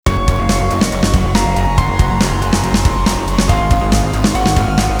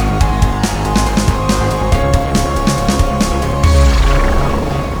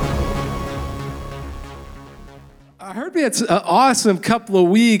we had an awesome couple of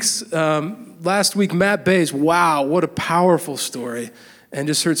weeks. Last week, Matt Bays, wow, what a powerful story. And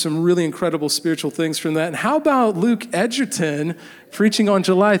just heard some really incredible spiritual things from that. And how about Luke Edgerton preaching on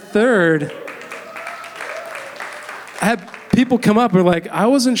July 3rd? I had people come up and were like, I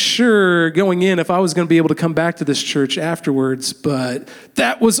wasn't sure going in if I was going to be able to come back to this church afterwards, but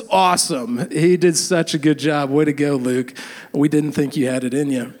that was awesome. He did such a good job. Way to go, Luke. We didn't think you had it in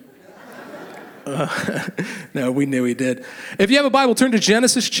you. No, we knew he did. If you have a Bible, turn to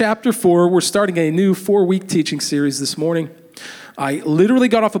Genesis chapter 4. We're starting a new 4-week teaching series this morning. I literally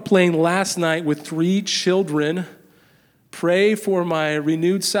got off a plane last night with 3 children. Pray for my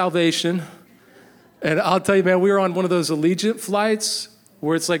renewed salvation. And I'll tell you, man, we were on one of those Allegiant flights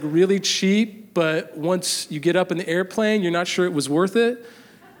where it's like really cheap, but once you get up in the airplane, you're not sure it was worth it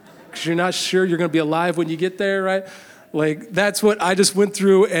because you're not sure you're going to be alive when you get there, right? Like, that's what I just went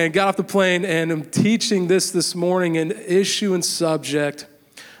through and got off the plane, and I'm teaching this morning, an issue and subject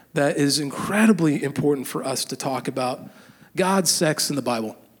that is incredibly important for us to talk about. God, sex, in the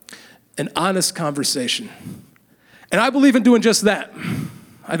Bible. An honest conversation. And I believe in doing just that.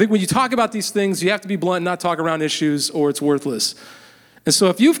 I think when you talk about these things, you have to be blunt and not talk around issues or it's worthless. And so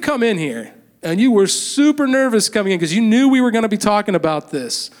if you've come in here and you were super nervous coming in because you knew we were going to be talking about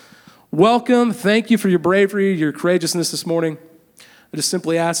this, welcome. Thank you for your bravery, your courageousness this morning. I just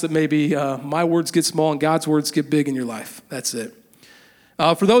simply ask that maybe my words get small and God's words get big in your life. That's it.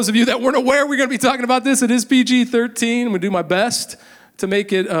 For those of you that weren't aware we're going to be talking about this, it is PG-13. I'm going to do my best to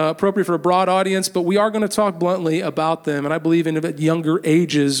make it appropriate for a broad audience, but we are going to talk bluntly about them, and I believe in at younger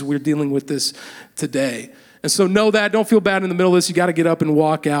ages we're dealing with this today. And so know that. Don't feel bad in the middle of this. You got to get up and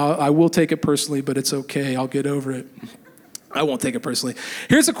walk out. I will take it personally, but it's okay. I'll get over it. I won't take it personally.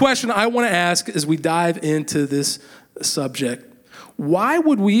 Here's a question I want to ask as we dive into this subject. Why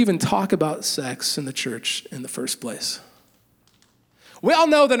would we even talk about sex in the church in the first place? We all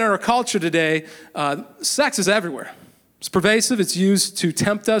know that in our culture today, sex is everywhere. It's pervasive. It's used to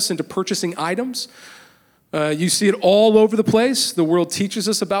tempt us into purchasing items. You see it all over the place. The world teaches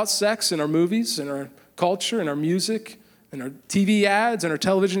us about sex in our movies, in our culture, in our music, in our TV ads, in our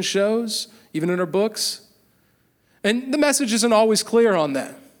television shows, even in our books. And the message isn't always clear on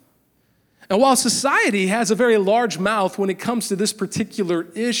that. And while society has a very large mouth when it comes to this particular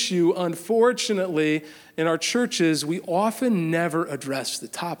issue, unfortunately, in our churches, we often never address the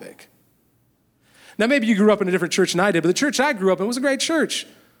topic. Now, maybe you grew up in a different church than I did, but the church I grew up in was a great church.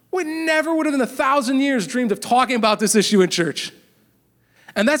 We never would have in 1,000 years dreamed of talking about this issue in church.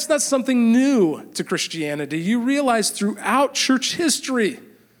 And that's not something new to Christianity. You realize throughout church history,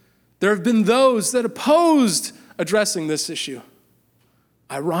 there have been those that opposed addressing this issue.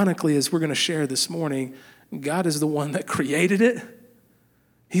 Ironically, as we're going to share this morning, God is the one that created it.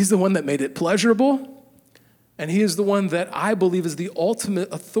 He's the one that made it pleasurable. And he is the one that I believe is the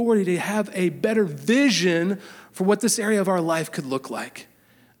ultimate authority to have a better vision for what this area of our life could look like.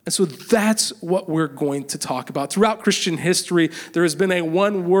 And so that's what we're going to talk about. Throughout Christian history, there has been a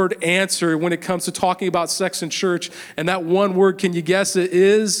one-word answer when it comes to talking about sex in church. And that one word, can you guess it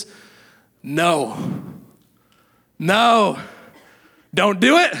is? No. No. Don't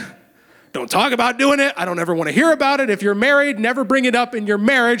do it. Don't talk about doing it. I don't ever want to hear about it. If you're married, never bring it up in your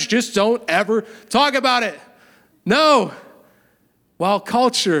marriage. Just don't ever talk about it. No. While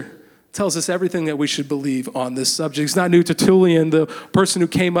culture tells us everything that we should believe on this subject. It's not new. Tertullian, the person who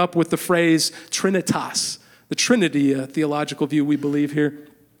came up with the phrase Trinitas, the Trinity theological view we believe here.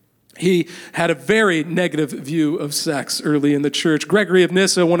 He had a very negative view of sex early in the church. Gregory of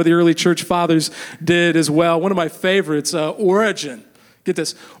Nyssa, one of the early church fathers, did as well. One of my favorites, Origen. Get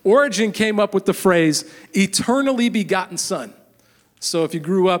this. Origen came up with the phrase, eternally begotten son. So if you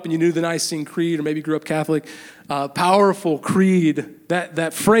grew up and you knew the Nicene Creed, or maybe you grew up Catholic, powerful creed,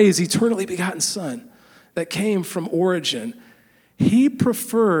 that phrase, eternally begotten son, that came from Origen. He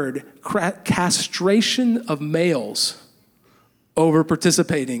preferred castration of males over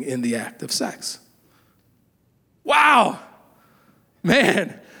participating in the act of sex. Wow!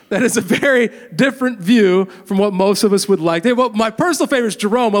 Man, that is a very different view from what most of us would like. Well, my personal favorite is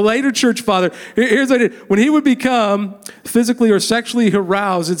Jerome, a later church father. Here's what he did. When he would become physically or sexually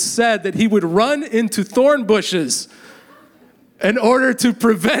aroused, it's said that he would run into thorn bushes in order to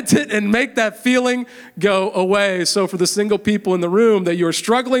prevent it and make that feeling go away. So for the single people in the room that you're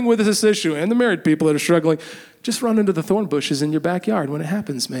struggling with this issue, and the married people that are struggling, just run into the thorn bushes in your backyard when it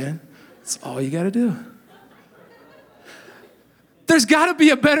happens, man. That's all you got to do. There's got to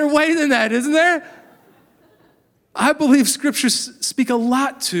be a better way than that, isn't there? I believe scriptures speak a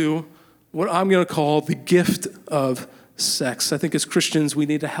lot to what I'm going to call the gift of sex. I think as Christians, we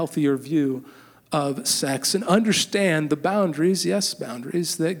need a healthier view of sex and understand the boundaries, yes,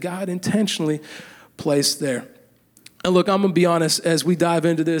 boundaries, that God intentionally placed there. And look, I'm going to be honest, as we dive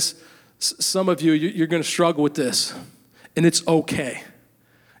into this, some of you, you're going to struggle with this, and it's okay.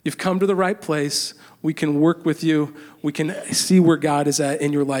 You've come to the right place. We can work with you. We can see where God is at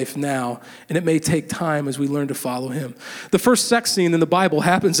in your life now, and it may take time as we learn to follow him. The first sex scene in the Bible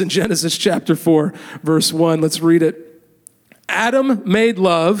happens in Genesis chapter 4, verse 1. Let's read it. Adam made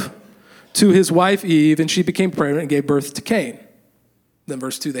love to his wife Eve, and she became pregnant and gave birth to Cain. Then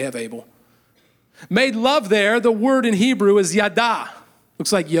verse 2, they have Abel. Made love there, the word in Hebrew is yada.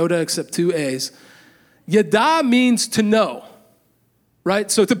 Looks like Yoda except two A's. Yada means to know,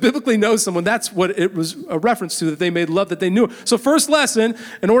 right? So to biblically know someone, that's what it was a reference to, that they made love, that they knew. So first lesson,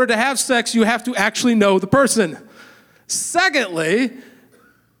 in order to have sex, you have to actually know the person. Secondly,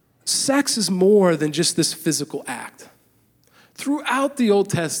 sex is more than just this physical act. Throughout the Old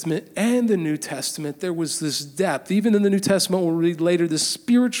Testament and the New Testament, there was this depth. Even in the New Testament, we'll read later, this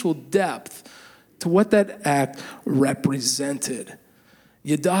spiritual depth to what that act represented.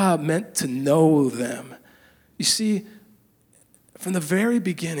 Yada meant to know them. You see, from the very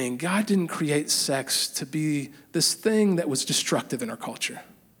beginning, God didn't create sex to be this thing that was destructive in our culture.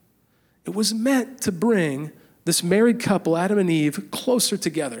 It was meant to bring this married couple, Adam and Eve, closer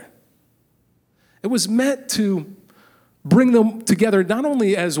together. It was meant to bring them together not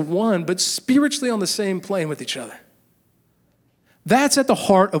only as one, but spiritually on the same plane with each other. That's at the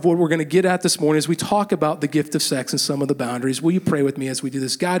heart of what we're going to get at this morning as we talk about the gift of sex and some of the boundaries. Will you pray with me as we do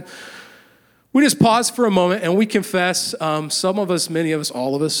this? God, we just pause for a moment and we confess some of us, many of us,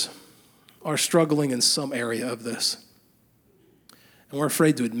 all of us are struggling in some area of this. And we're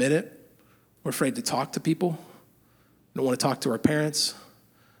afraid to admit it. We're afraid to talk to people. We don't want to talk to our parents.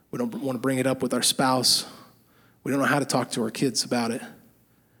 We don't want to bring it up with our spouse. We don't know how to talk to our kids about it.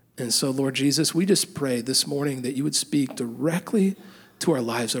 And so, Lord Jesus, we just pray this morning that you would speak directly to our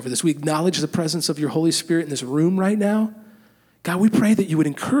lives over this. We acknowledge the presence of your Holy Spirit in this room right now. God, we pray that you would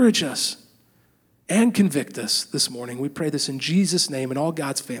encourage us and convict us this morning. We pray this in Jesus' name, and all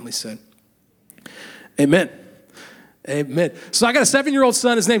God's family said, amen. Amen. So I got a 7-year-old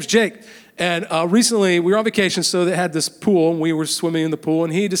son. His name's Jake. And recently, we were on vacation, so they had this pool, and we were swimming in the pool,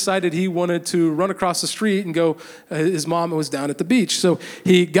 and he decided he wanted to run across the street and go. His mom was down at the beach. So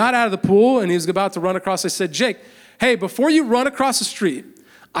he got out of the pool, and he was about to run across. I said, Jake, hey, before you run across the street,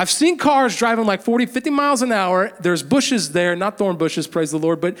 I've seen cars driving like 40, 50 miles an hour. There's bushes there, not thorn bushes, praise the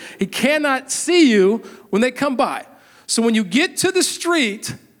Lord, but he cannot see you when they come by. So when you get to the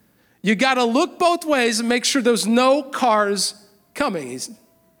street, you got to look both ways and make sure there's no cars coming.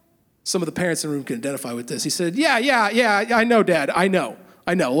 Some of the parents in the room can identify with this. He said, yeah, I know, Dad. I know.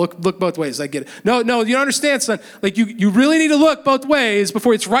 Look both ways. I get it. No, you don't understand, son. Like, you really need to look both ways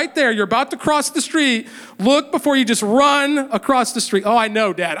before it's right there. You're about to cross the street. Look before you just run across the street. Oh, I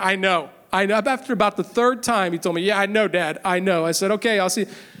know, Dad. I know. After about the third time, he told me, yeah, I know, Dad. I know. I said, okay, I'll see.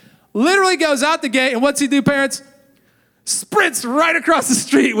 Literally goes out the gate, and what's he do, parents? Sprints right across the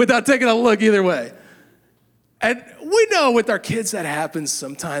street without taking a look either way. And we know with our kids that happens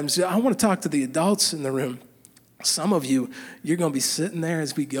sometimes. I want to talk to the adults in the room. Some of you, you're going to be sitting there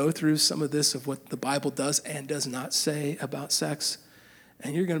as we go through some of this of what the Bible does and does not say about sex.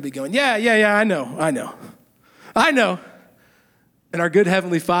 And you're going to be going, yeah, I know. And our good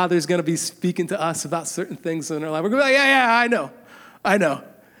Heavenly Father is going to be speaking to us about certain things in our life. We're going to be like, yeah, I know.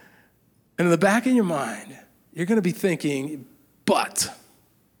 And in the back of your mind, you're going to be thinking, but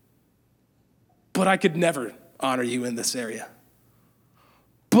I could never honor you in this area.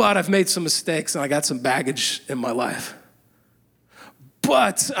 But I've made some mistakes and I got some baggage in my life.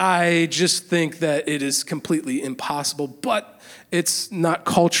 But I just think that it is completely impossible. But it's not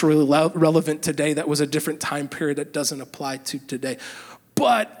culturally relevant today. That was a different time period that doesn't apply to today.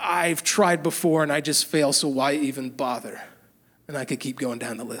 But I've tried before and I just fail, so why even bother? And I could keep going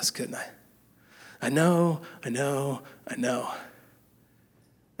down the list, couldn't I? I know.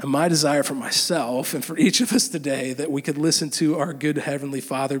 And my desire for myself and for each of us today that we could listen to our good Heavenly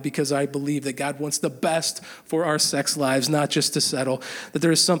Father, because I believe that God wants the best for our sex lives, not just to settle, that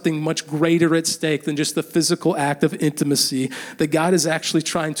there is something much greater at stake than just the physical act of intimacy, that God is actually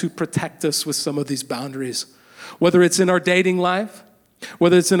trying to protect us with some of these boundaries. Whether it's in our dating life,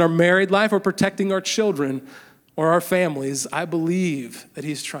 whether it's in our married life, or protecting our children or our families, I believe that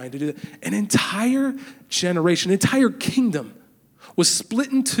he's trying to do that. An entire generation, an entire kingdom was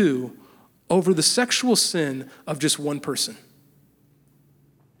split in two over the sexual sin of just one person.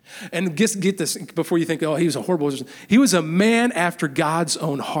 And get this before you think, oh, he was a horrible person. He was a man after God's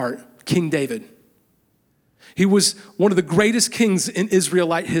own heart, King David. He was one of the greatest kings in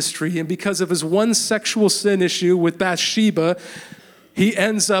Israelite history, and because of his one sexual sin issue with Bathsheba, he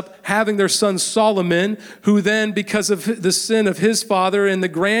ends up having their son Solomon, who then, because of the sin of his father and the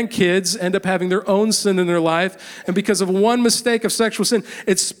grandkids, end up having their own sin in their life. And because of one mistake of sexual sin,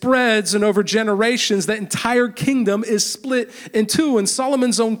 it spreads, and over generations, that entire kingdom is split in two, and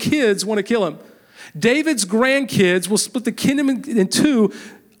Solomon's own kids want to kill him. David's grandkids will split the kingdom in two,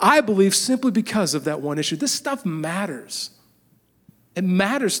 I believe, simply because of that one issue. This stuff matters. It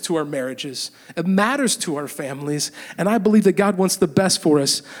matters to our marriages. It matters to our families. And I believe that God wants the best for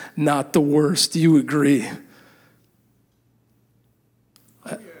us, not the worst. Do you agree?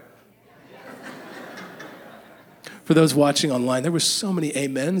 For those watching online, there were so many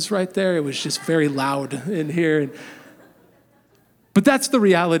amens right there. It was just very loud in here. But that's the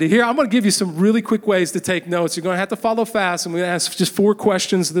reality here. I'm going to give you some really quick ways to take notes. You're going to have to follow fast. I'm going to ask just 4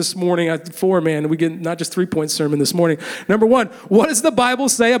 questions this morning. 4, man. We get not just 3-point sermon this morning. Number 1, what does the Bible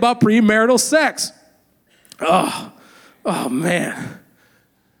say about premarital sex? Oh, man.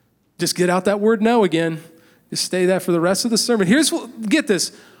 Just get out that word no again. Just stay that for the rest of the sermon. Get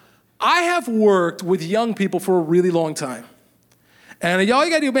this. I have worked with young people for a really long time. And all you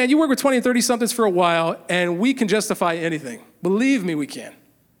got to do, man, you work with 20 and 30-somethings for a while, and we can justify anything. Believe me, we can.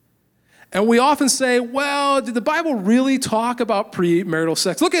 And we often say, well, did the Bible really talk about premarital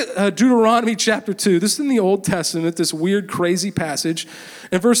sex? Look at Deuteronomy chapter 2. This is in the Old Testament, this weird, crazy passage.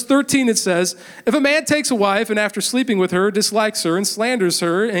 In verse 13, it says, if a man takes a wife and after sleeping with her, dislikes her and slanders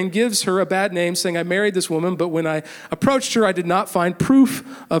her and gives her a bad name, saying, I married this woman, but when I approached her, I did not find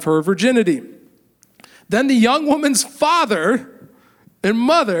proof of her virginity. Then the young woman's father and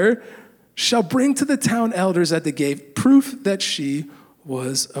mother shall bring to the town elders at the gate proof that she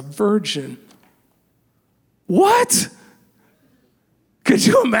was a virgin. What? Could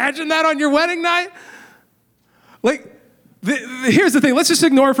you imagine that on your wedding night? Here's the thing. Let's just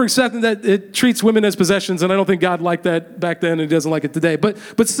ignore for a second that it treats women as possessions, and I don't think God liked that back then, and he doesn't like it today. But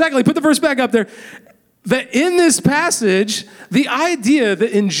secondly, put the verse back up there. That in this passage, the idea that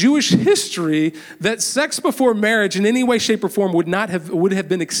in Jewish history that sex before marriage in any way, shape, or form would have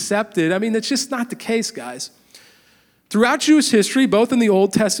been accepted. I mean, that's just not the case, guys. Throughout Jewish history, both in the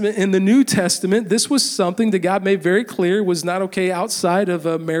Old Testament and the New Testament, this was something that God made very clear was not okay outside of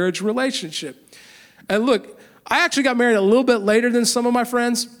a marriage relationship. And look, I actually got married a little bit later than some of my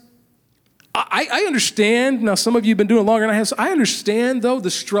friends. I understand. Now, some of you have been doing it longer than I have. So I understand, though,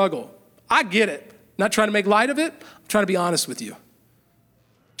 the struggle. I get it. Not trying to make light of it. I'm trying to be honest with you.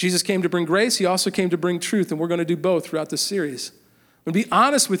 Jesus came to bring grace. He also came to bring truth, and we're going to do both throughout this series. I'm going to be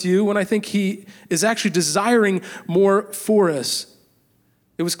honest with you when I think he is actually desiring more for us.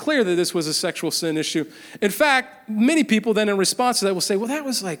 It was clear that this was a sexual sin issue. In fact, many people then in response to that will say, well, that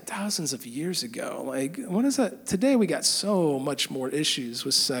was like thousands of years ago. Like, what is that? Today we got so much more issues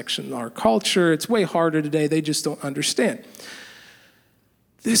with sex in our culture. It's way harder today. They just don't understand.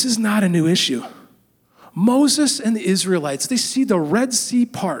 This is not a new issue. Moses and the Israelites, they see the Red Sea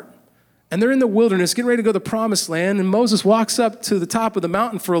part, and they're in the wilderness getting ready to go to the promised land, and Moses walks up to the top of the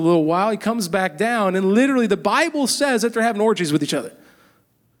mountain for a little while. He comes back down, and literally the Bible says that they're having orgies with each other.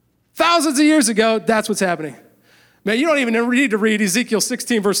 Thousands of years ago, that's what's happening. Man, you don't even need to read Ezekiel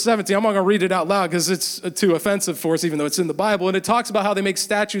 16, verse 17. I'm not going to read it out loud because it's too offensive for us, even though it's in the Bible, and it talks about how they make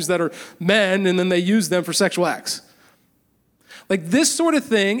statues that are men, and then they use them for sexual acts. Like, this sort of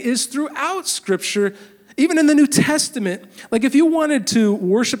thing is throughout Scripture. Even in the New Testament, like if you wanted to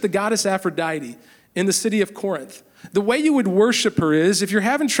worship the goddess Aphrodite in the city of Corinth, the way you would worship her is if you're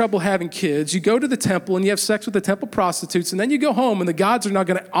having trouble having kids, you go to the temple and you have sex with the temple prostitutes, and then you go home and the gods are not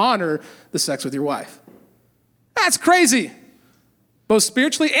going to honor the sex with your wife. That's crazy, both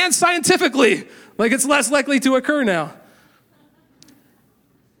spiritually and scientifically. Like, it's less likely to occur now.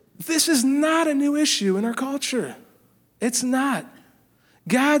 This is not a new issue in our culture. It's not.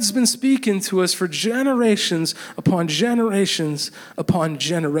 God's been speaking to us for generations upon generations upon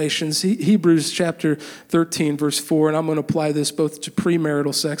generations. Hebrews chapter 13, verse 4, and I'm going to apply this both to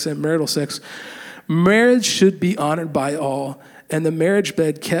premarital sex and marital sex. Marriage should be honored by all, and the marriage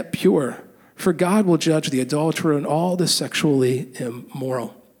bed kept pure, for God will judge the adulterer and all the sexually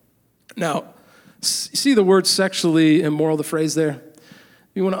immoral. Now, see the word sexually immoral, the phrase there?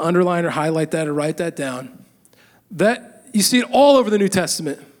 You want to underline or highlight that or write that down. You see it all over the New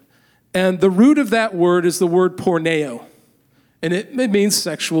Testament. And the root of that word is the word porneo. And it means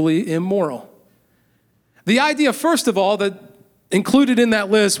sexually immoral. The idea, first of all, that included in that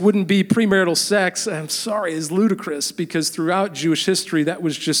list wouldn't be premarital sex, I'm sorry, is ludicrous, because throughout Jewish history, that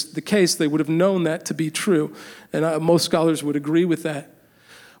was just the case. They would have known that to be true. And most scholars would agree with that.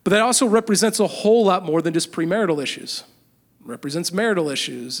 But that also represents a whole lot more than just premarital issues. It represents marital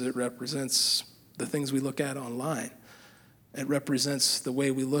issues. It represents the things we look at online. It represents the way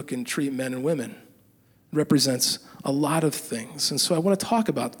we look and treat men and women. It represents a lot of things. And so I want to talk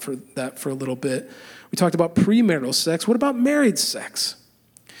about that for a little bit. We talked about premarital sex. What about married sex?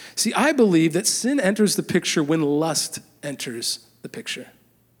 See, I believe that sin enters the picture when lust enters the picture.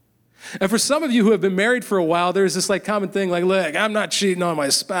 And for some of you who have been married for a while, there's this common thing like, look, I'm not cheating on my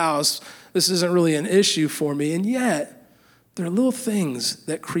spouse. This isn't really an issue for me. And yet, there are little things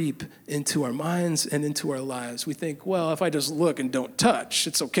that creep into our minds and into our lives. We think, well, if I just look and don't touch,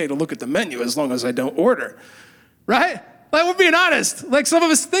 it's okay to look at the menu as long as I don't order, right? We're being honest. Some of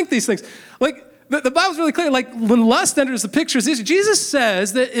us think these things. The Bible's really clear. When lust enters the picture, Jesus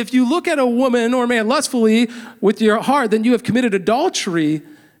says that if you look at a woman or a man lustfully with your heart, then you have committed adultery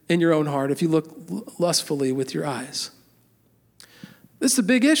in your own heart if you look lustfully with your eyes. This is a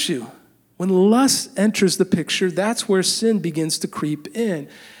big issue. When lust enters the picture, that's where sin begins to creep in.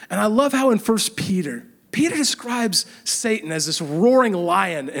 And I love how in 1 Peter describes Satan as this roaring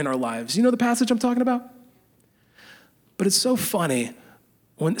lion in our lives. You know the passage I'm talking about? But it's so funny.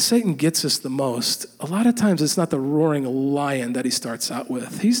 When Satan gets us the most, a lot of times it's not the roaring lion that he starts out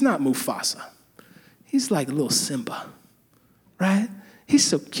with. He's not Mufasa. He's like a little Simba, right? He's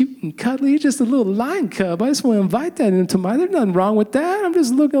so cute and cuddly. He's just a little lion cub. I just want to invite that into my, there's nothing wrong with that. I'm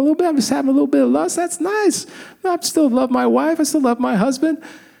just looking a little bit. I'm just having a little bit of lust. That's nice. I still love my wife. I still love my husband.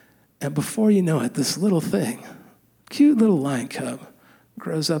 And before you know it, this little thing, cute little lion cub,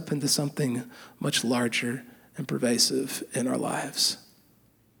 grows up into something much larger and pervasive in our lives.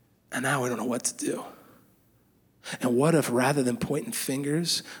 And now we don't know what to do. And what if rather than pointing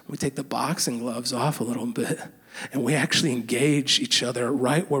fingers, we take the boxing gloves off a little bit and we actually engage each other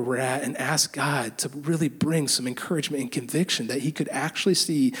right where we're at and ask God to really bring some encouragement and conviction that he could actually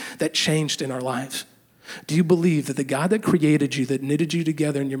see that changed in our lives? Do you believe that the God that created you, that knitted you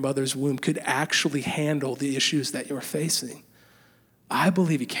together in your mother's womb, could actually handle the issues that you're facing? I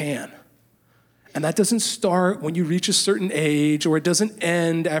believe he can. And that doesn't start when you reach a certain age, or it doesn't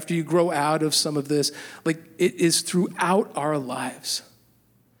end after you grow out of some of this. It is throughout our lives.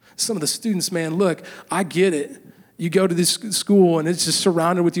 Some of the students, man, look, I get it. You go to this school and it's just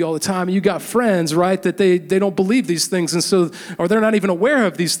surrounded with you all the time. And you got friends, right, that they don't believe these things, and so, or they're not even aware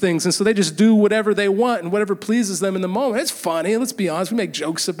of these things, and so they just do whatever they want and whatever pleases them in the moment. It's funny, let's be honest, we make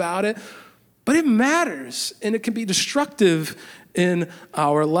jokes about it, but it matters, and it can be destructive in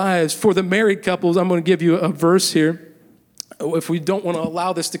our lives. For the married couples, I'm going to give you a verse here. If we don't want to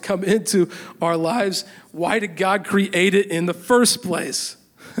allow this to come into our lives, why did God create it in the first place?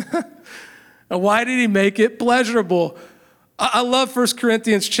 And why did he make it pleasurable? I love 1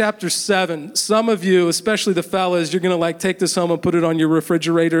 Corinthians chapter 7. Some of you, especially the fellas, you're going to take this home and put it on your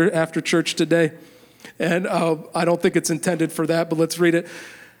refrigerator after church today. And I don't think it's intended for that, but let's read it.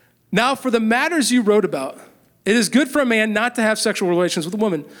 Now, for the matters you wrote about, it is good for a man not to have sexual relations with a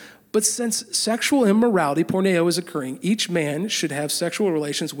woman. But since sexual immorality, porneia, is occurring, each man should have sexual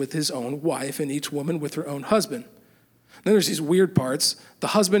relations with his own wife and each woman with her own husband. Then there's these weird parts. The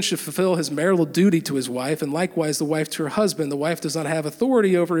husband should fulfill his marital duty to his wife, and likewise the wife to her husband. The wife does not have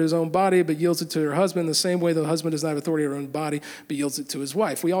authority over his own body, but yields it to her husband the same way the husband does not have authority over her own body, but yields it to his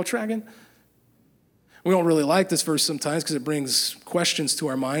wife. We all tracking? We don't really like this verse sometimes because it brings questions to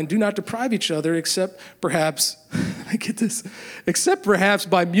our mind. Do not deprive each other except perhaps, except perhaps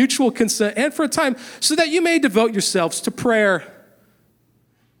by mutual consent and for a time, so that you may devote yourselves to prayer.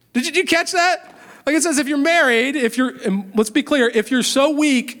 Did you catch that? It says if you're married, and let's be clear, if you're so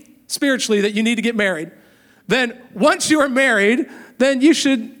weak spiritually that you need to get married, then once you are married, then you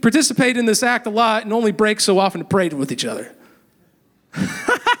should participate in this act a lot and only break so often to pray with each other.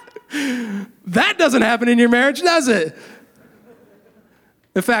 That doesn't happen in your marriage, does it?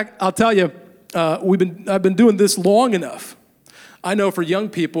 In fact, I'll tell you, I've been doing this long enough. I know for young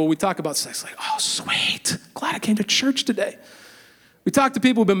people, we talk about sex oh, sweet, glad I came to church today. We talk to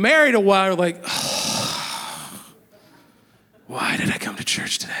people who've been married a while, oh, why did I come to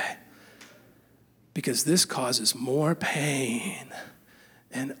church today? Because this causes more pain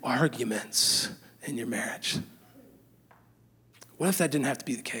and arguments in your marriage. What if that didn't have to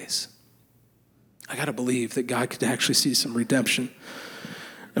be the case? I got to believe that God could actually see some redemption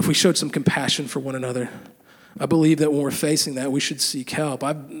if we showed some compassion for one another. I believe that when we're facing that, we should seek help.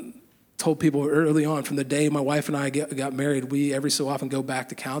 I've told people early on, from the day my wife and I got married, we every so often go back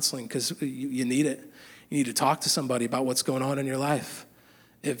to counseling because you need it. You need to talk to somebody about what's going on in your life.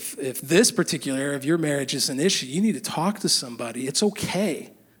 If this particular area of your marriage is an issue, you need to talk to somebody. It's okay.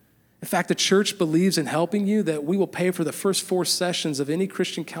 In fact, the church believes in helping you, that we will pay for the first 4 sessions of any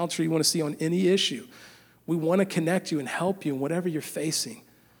Christian counselor you want to see on any issue. We want to connect you and help you in whatever you're facing.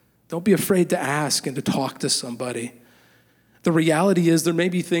 Don't be afraid to ask and to talk to somebody. The reality is there may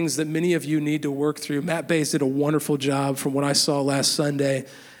be things that many of you need to work through. Matt Bays did a wonderful job from what I saw last Sunday,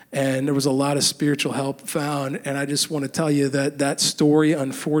 and there was a lot of spiritual help found. And I just want to tell you that that story,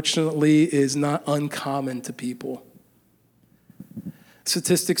 unfortunately, is not uncommon to people.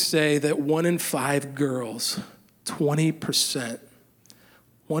 Statistics say that 1 in 5 girls, 20%,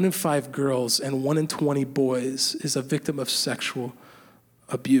 1 in 5 girls and 1 in 20 boys is a victim of sexual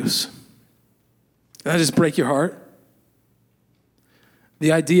abuse. Does that just break your heart?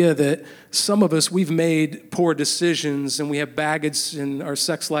 The idea that some of us, we've made poor decisions and we have baggage in our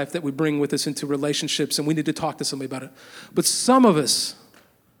sex life that we bring with us into relationships, and we need to talk to somebody about it. But some of us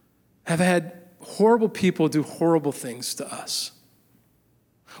have had horrible people do horrible things to us.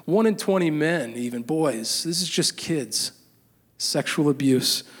 1 in 20 men, even boys, this is just kids. Sexual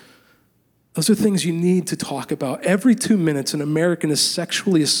abuse. Those are things you need to talk about. Every 2 minutes, an American is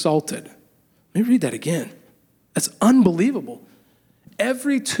sexually assaulted. Let me read that again. That's unbelievable.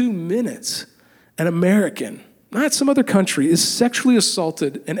 Every 2 minutes, an American, not some other country, is sexually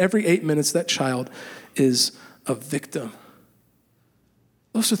assaulted, and every 8 minutes, that child is a victim.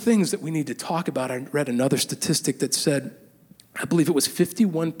 Those are things that we need to talk about. I read another statistic that said, I believe it was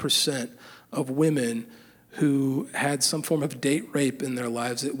 51% of women who had some form of date rape in their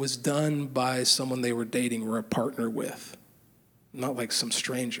lives, it was done by someone they were dating or a partner with, not like some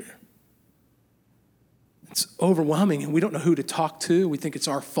stranger. It's overwhelming, and we don't know who to talk to. We think it's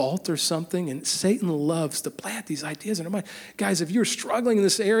our fault or something, and Satan loves to plant these ideas in our mind. Guys, if you're struggling in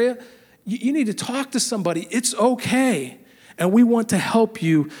this area, you need to talk to somebody. It's okay, and we want to help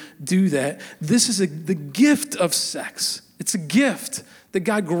you do that. This is the gift of sex. It's a gift that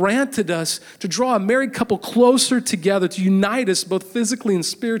God granted us to draw a married couple closer together, to unite us both physically and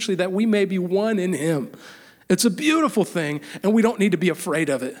spiritually, that we may be one in him. It's a beautiful thing, and we don't need to be afraid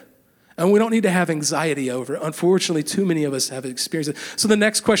of it. And we don't need to have anxiety over it. Unfortunately, too many of us have experienced it. So the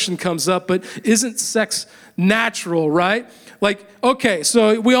next question comes up, but isn't sex natural, right? Like, okay, so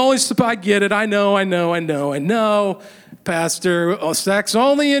I get it. I know. Pastor, sex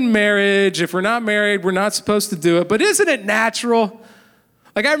only in marriage. If we're not married, we're not supposed to do it. But isn't it natural?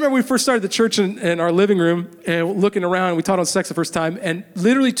 Like, I remember we first started the church in our living room and looking around, and we taught on sex the first time, and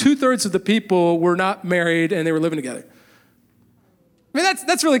literally 2/3 of the people were not married and they were living together. I mean,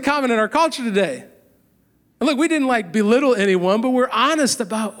 that's really common in our culture today. And look, we didn't belittle anyone, but we're honest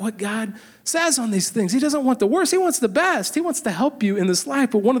about what God says on these things. He doesn't want the worst. He wants the best. He wants to help you in this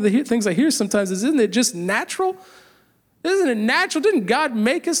life. But one of the things I hear sometimes is, isn't it just natural? Isn't it natural? Didn't God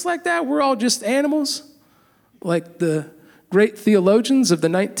make us like that? We're all just animals. Like the great theologians of the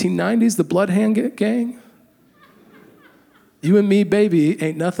 1990s, the Bloodhound Gang. You and me, baby,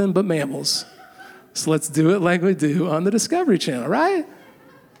 ain't nothing but mammals. So let's do it like we do on the Discovery Channel, right?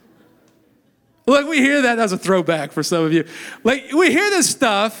 Look, we hear that. That was a throwback for some of you. Like, we hear this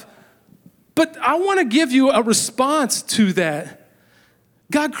stuff, but I want to give you a response to that.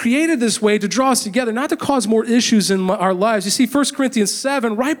 God created this way to draw us together, not to cause more issues in our lives. You see, 1 Corinthians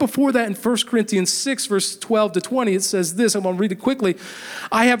 7, right before that in 1 Corinthians 6, verse 12 to 20, it says this. I'm going to read it quickly.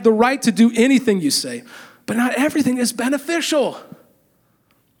 I have the right to do anything you say, but not everything is beneficial.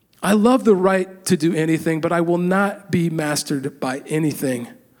 I love the right to do anything, but I will not be mastered by anything.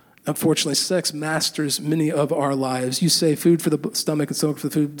 Unfortunately, sex masters many of our lives. You say food for the stomach and stomach for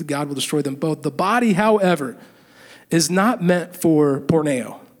the food, God will destroy them both. The body, however, is not meant for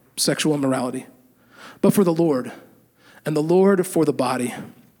porneo, sexual immorality, but for the Lord, and the Lord for the body.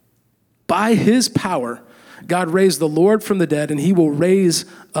 By his power, God raised the Lord from the dead, and he will raise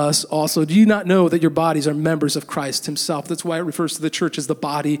us also. Do you not know that your bodies are members of Christ himself? That's why it refers to the church as the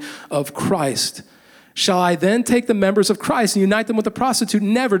body of Christ. Shall I then take the members of Christ and unite them with a prostitute?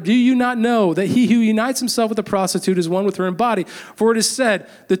 Never. Do you not know that he who unites himself with a prostitute is one with her in body? For it is said,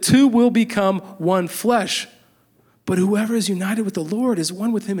 the two will become one flesh. But whoever is united with the Lord is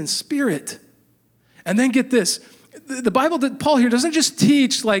one with him in spirit. And then get this. The Bible that Paul here doesn't just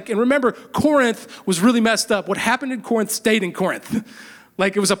teach, and remember, Corinth was really messed up. What happened in Corinth stayed in Corinth.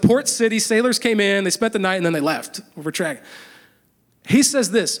 It was a port city. Sailors came in, they spent the night, and then they left. We're tracking. He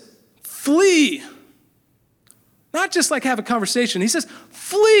says this, flee. Not just have a conversation. He says,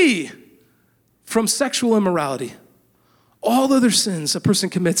 flee from sexual immorality. All other sins a person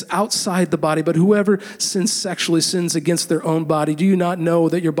commits outside the body, but whoever sins sexually sins against their own body. Do you not know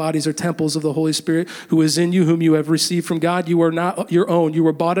that your bodies are temples of the Holy Spirit who is in you, whom you have received from God? You are not your own. You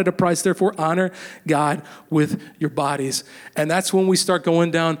were bought at a price. Therefore, honor God with your bodies. And that's when we start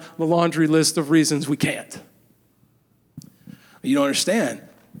going down the laundry list of reasons we can't. You don't understand.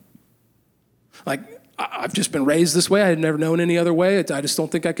 Like, I've just been raised this way. I had never known any other way. I just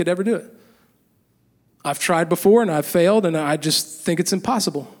don't think I could ever do it. I've tried before and I've failed, and I just think it's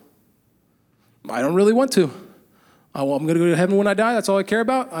impossible. I don't really want to. I'm going to go to heaven when I die. That's all I care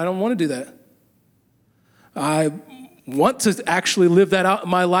about. I don't want to do that. I want to actually live that out in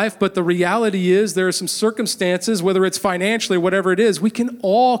my life, but the reality is there are some circumstances, whether it's financially or whatever it is, we can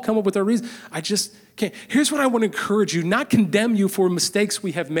all come up with our reasons. I just can't. Here's what I want to encourage you, not condemn you for mistakes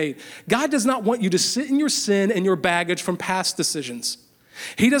we have made. God does not want you to sit in your sin and your baggage from past decisions.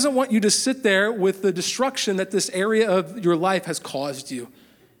 He doesn't want you to sit there with the destruction that this area of your life has caused you.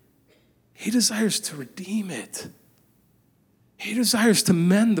 He desires to redeem it. He desires to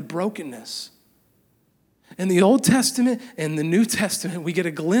mend the brokenness. In the Old Testament and the New Testament, we get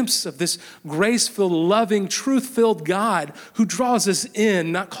a glimpse of this grace-filled, loving, truth-filled God who draws us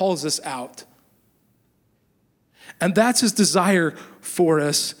in, not calls us out. And that's his desire for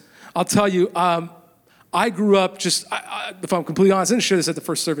us. I'll tell you, I grew up if I'm completely honest, I didn't share this at the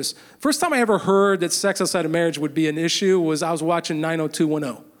first service. First time I ever heard that sex outside of marriage would be an issue was I was watching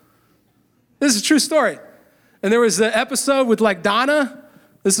 90210. This is a true story. And there was an episode with like Donna.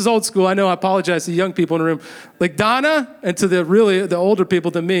 This is old school. I know, I apologize to young people in the room. Like Donna, and to the older people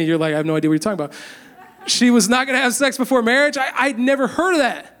than me, you're like, I have no idea what you're talking about. She was not going to have sex before marriage. I'd never heard of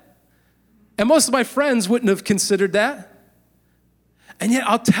that. And most of my friends wouldn't have considered that. And yet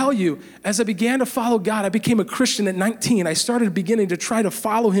I'll tell you, as I began to follow God, I became a Christian at 19. I started beginning to try to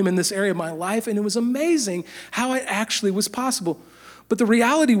follow him in this area of my life, and it was amazing how it actually was possible. But the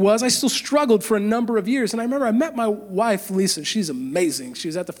reality was I still struggled for a number of years. And I remember I met my wife, Lisa. She's amazing. She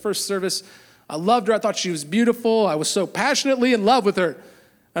was at the first service. I loved her. I thought she was beautiful. I was so passionately in love with her.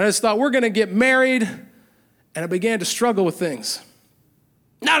 And I just thought, we're going to get married. And I began to struggle with things.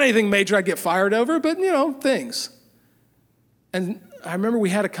 Not anything major I'd get fired over, but, things. And I remember we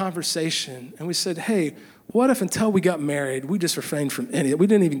had a conversation, and we said, hey, what if until we got married, we just refrained from any of it? We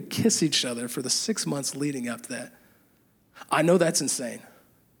didn't even kiss each other for the 6 months leading up to that. I know that's insane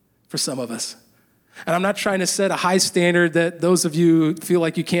for some of us. And I'm not trying to set a high standard that those of you feel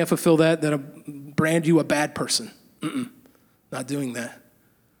like you can't fulfill that brand you a bad person. Not doing that.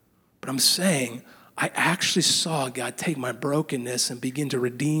 But I'm saying I actually saw God take my brokenness and begin to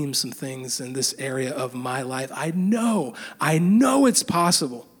redeem some things in this area of my life. I know it's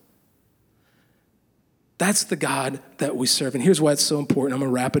possible. That's the God that we serve. And here's why it's so important. I'm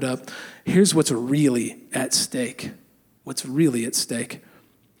going to wrap it up. Here's what's really at stake. What's really at stake.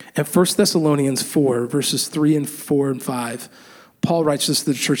 In 1 Thessalonians 4, verses 3 and 4 and 5, Paul writes this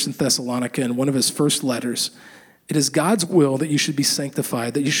to the church in Thessalonica in one of his first letters. It is God's will that you should be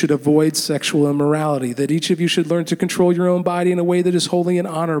sanctified, that you should avoid sexual immorality, that each of you should learn to control your own body in a way that is holy and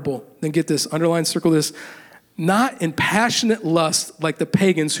honorable. Then get this, underline, circle this, not in passionate lust like the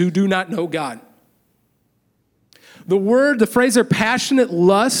pagans who do not know God. The phrase there, passionate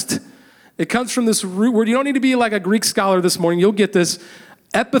lust, it comes from this root word. You don't need to be like a Greek scholar this morning. You'll get this.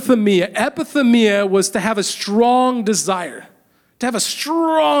 Epithemia. Epithemia was to have a strong desire, to have a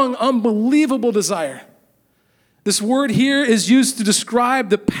strong, unbelievable desire. This word here is used to describe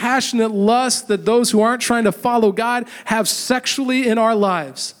the passionate lust that those who aren't trying to follow God have sexually in our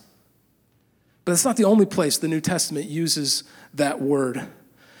lives. But it's not the only place the New Testament uses that word.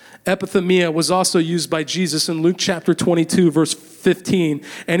 Epithemia was also used by Jesus in Luke chapter 22, verse 15.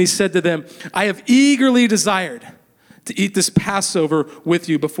 And he said to them, I have eagerly desired to eat this Passover with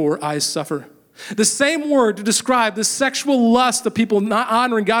you before I suffer. The same word to describe the sexual lust of people not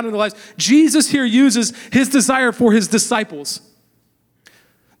honoring God in their lives, Jesus here uses his desire for his disciples.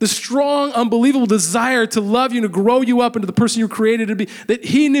 The strong, unbelievable desire to love you and to grow you up into the person you were created to be, that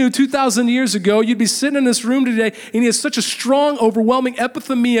he knew 2,000 years ago. You'd be sitting in this room today, and he has such a strong, overwhelming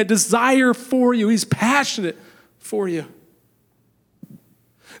epithemia, desire for you. He's passionate for you.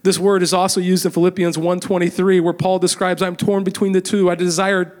 This word is also used in Philippians 1:23, where Paul describes, I'm torn between the two. I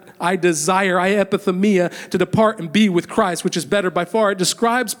epithemia, to depart and be with Christ, which is better by far. It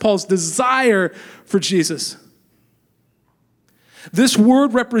describes Paul's desire for Jesus. This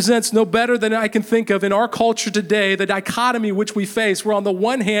word represents no better than I can think of in our culture today, the dichotomy which we face, where on the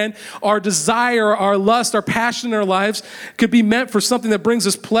one hand, our desire, our lust, our passion in our lives could be meant for something that brings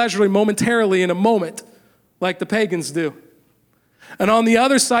us pleasure momentarily in a moment, like the pagans do. And on the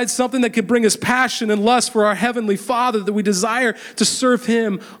other side, something that can bring us passion and lust for our Heavenly Father, that we desire to serve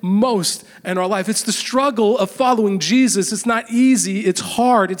Him most in our life. It's the struggle of following Jesus. It's not easy, it's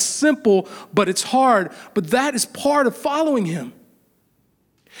hard, it's simple, but it's hard. But that is part of following Him.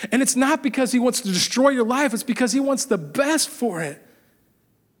 And it's not because He wants to destroy your life, it's because He wants the best for it.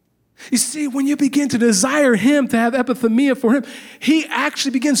 You see, when you begin to desire Him, to have epithemia for Him, He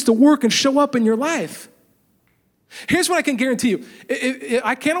actually begins to work and show up in your life. Here's what I can guarantee you.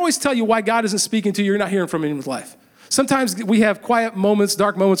 I can't always tell you why God isn't speaking to you. You're not hearing from Him in His life. Sometimes we have quiet moments,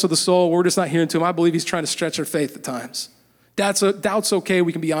 dark moments of the soul, where we're just not hearing to Him. I believe He's trying to stretch our faith at times. Doubt's okay.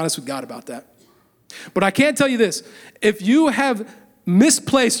 We can be honest with God about that. But I can tell you this. If you have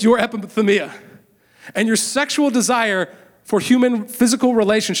misplaced your epithemia and your sexual desire for human physical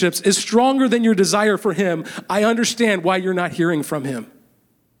relationships is stronger than your desire for Him, I understand why you're not hearing from Him.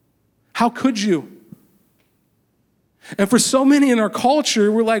 How could you? And for so many in our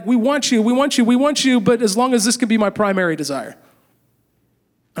culture, we're like, we want you, but as long as this can be my primary desire.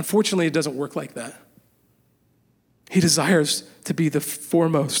 Unfortunately, it doesn't work like that. He desires to be the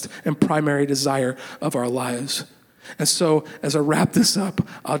foremost and primary desire of our lives. And so, as I wrap this up,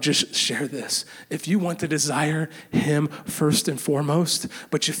 I'll just share this. If you want to desire Him first and foremost,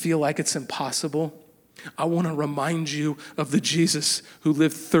 but you feel like it's impossible, I want to remind you of the Jesus who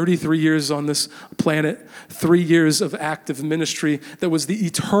lived 33 years on this planet, 3 years of active ministry, that was the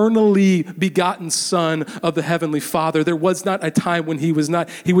eternally begotten Son of the Heavenly Father. There was not a time when He was not.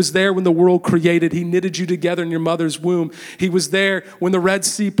 He was there when the world created. He knitted you together in your mother's womb. He was there when the Red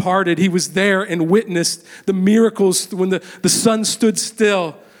Sea parted. He was there and witnessed the miracles when the sun stood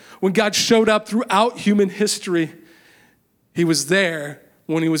still, when God showed up throughout human history. He was there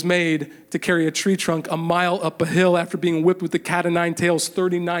when He was made to carry a tree trunk a mile up a hill after being whipped with the cat o' nine tails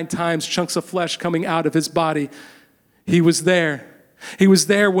 39 times, chunks of flesh coming out of His body. He was there. He was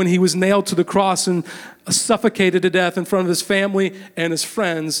there when He was nailed to the cross and suffocated to death in front of His family and His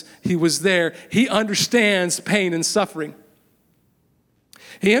friends. He was there. He understands pain and suffering.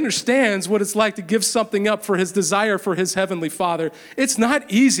 He understands what it's like to give something up for His desire for His Heavenly Father. It's not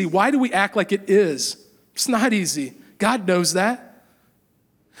easy. Why do we act like it is? It's not easy. God knows that.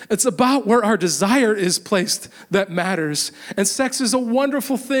 It's about where our desire is placed that matters. And sex is a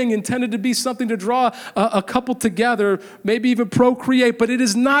wonderful thing intended to be something to draw a couple together, maybe even procreate, but it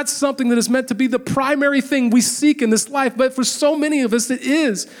is not something that is meant to be the primary thing we seek in this life. But for so many of us, it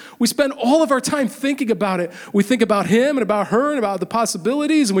is. We spend all of our time thinking about it. We think about him and about her and about the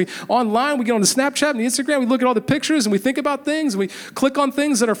possibilities, and we online, we get on the Snapchat and the Instagram, we look at all the pictures and we think about things, and we click on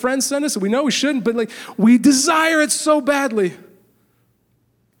things that our friends send us and we know we shouldn't, but we desire it so badly.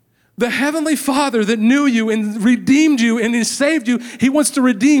 The Heavenly Father that knew you and redeemed you and He saved you, He wants to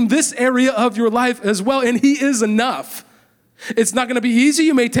redeem this area of your life as well, and He is enough. It's not going to be easy.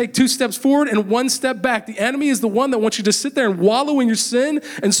 You may take 2 steps forward and 1 step back. The enemy is the one that wants you to sit there and wallow in your sin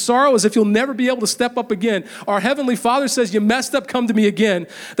and sorrow as if you'll never be able to step up again. Our Heavenly Father says, you messed up, come to me again.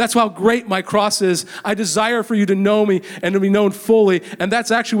 That's how great my cross is. I desire for you to know me and to be known fully. And that's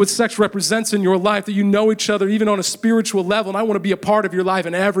actually what sex represents in your life, that you know each other even on a spiritual level. And I want to be a part of your life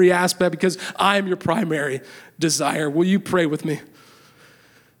in every aspect because I am your primary desire. Will you pray with me?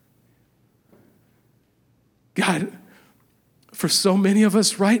 God, for so many of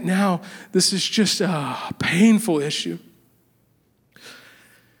us right now, this is just a painful issue.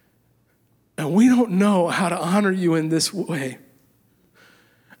 And we don't know how to honor you in this way.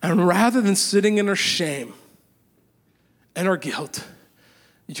 And rather than sitting in our shame and our guilt,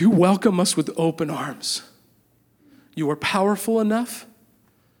 you welcome us with open arms. You are powerful enough.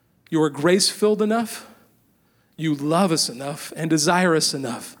 You are grace-filled enough. You love us enough and desire us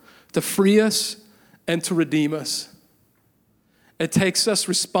enough to free us and to redeem us. It takes us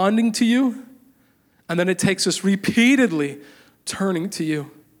responding to you, and then it takes us repeatedly turning to you.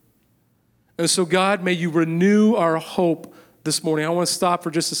 And so, God, may you renew our hope this morning. I want to stop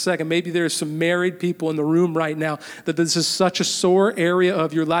for just a second. Maybe there are some married people in the room right now that this is such a sore area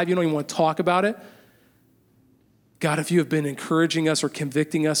of your life, you don't even want to talk about it. God, if you have been encouraging us or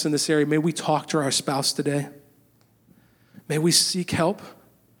convicting us in this area, may we talk to our spouse today. May we seek help.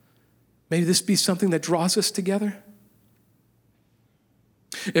 May this be something that draws us together.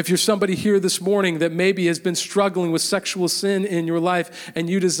 If you're somebody here this morning that maybe has been struggling with sexual sin in your life and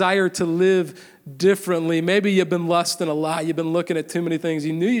you desire to live differently, maybe you've been lusting a lot, you've been looking at too many things,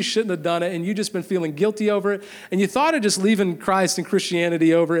 you knew you shouldn't have done it, and you've just been feeling guilty over it, and you thought of just leaving Christ and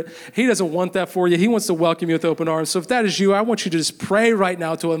Christianity over it. He doesn't want that for you. He wants to welcome you with open arms. So if that is you, I want you to just pray right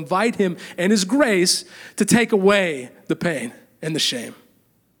now to invite Him and His grace to take away the pain and the shame.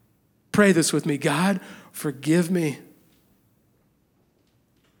 Pray this with me. God, forgive me.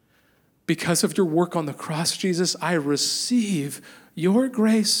 Because of your work on the cross, Jesus, I receive your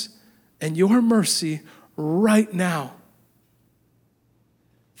grace and your mercy right now.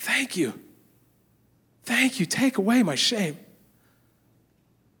 Thank you. Thank you. Take away my shame.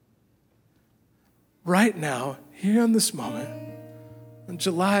 Right now, here in this moment, on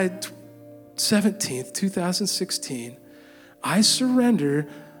July 17th, 2016, I surrender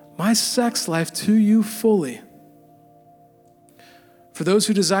my sex life to you fully. For those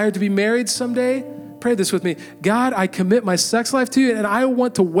who desire to be married someday, pray this with me. God, I commit my sex life to you, and I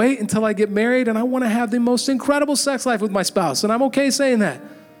want to wait until I get married, and I want to have the most incredible sex life with my spouse, and I'm okay saying that.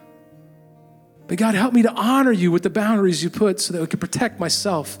 But God, help me to honor you with the boundaries you put so that we can protect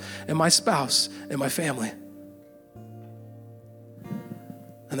myself and my spouse and my family.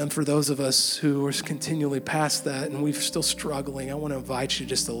 And then for those of us who are continually past that and we're still struggling, I want to invite you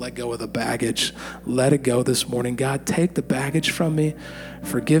just to let go of the baggage. Let it go this morning. God, take the baggage from me.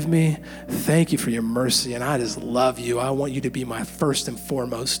 Forgive me. Thank you for your mercy. And I just love you. I want you to be my first and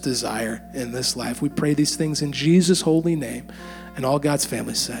foremost desire in this life. We pray these things in Jesus' holy name. And all God's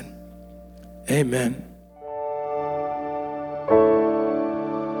family said, amen.